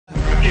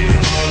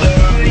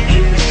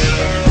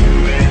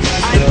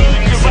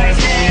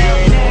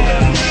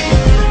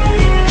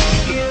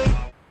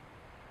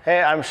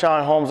I'm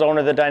Sean Holmes, owner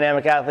of the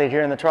Dynamic Athlete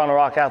here in the Toronto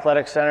Rock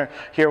Athletics Center.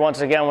 Here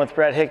once again with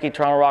Brett Hickey,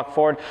 Toronto Rock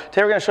forward.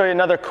 Today we're going to show you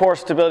another core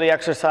stability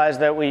exercise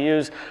that we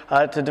use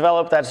to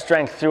develop that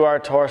strength through our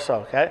torso.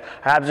 Okay?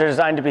 Our abs are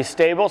designed to be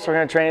stable, so we're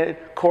going to train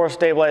core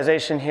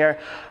stabilization here.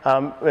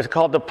 It's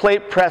called the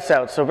plate press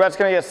out. So Brett's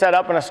going to get set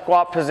up in a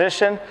squat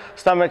position,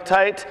 stomach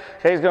tight.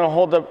 Okay, he's going to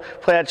hold the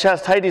plate at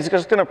chest tight. He's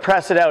just going to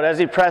press it out. As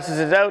he presses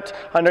it out,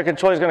 under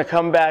control, he's going to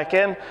come back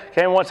in.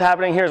 Okay, and what's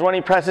happening here is when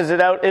he presses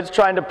it out, it's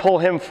trying to pull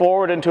him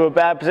forward into a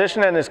bad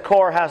position, and his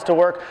core has to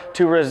work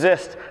to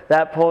resist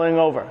that pulling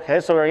over. Okay,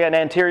 so we're getting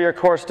anterior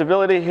core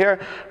stability here.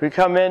 We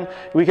come in,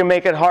 we can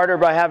make it harder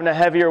by having a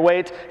heavier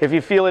weight. If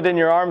you feel it in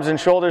your arms and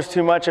shoulders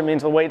too much, it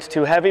means the weight's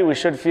too heavy. We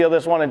should feel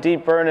this one, a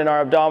deep burn in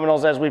our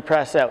abdominals as we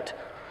press out.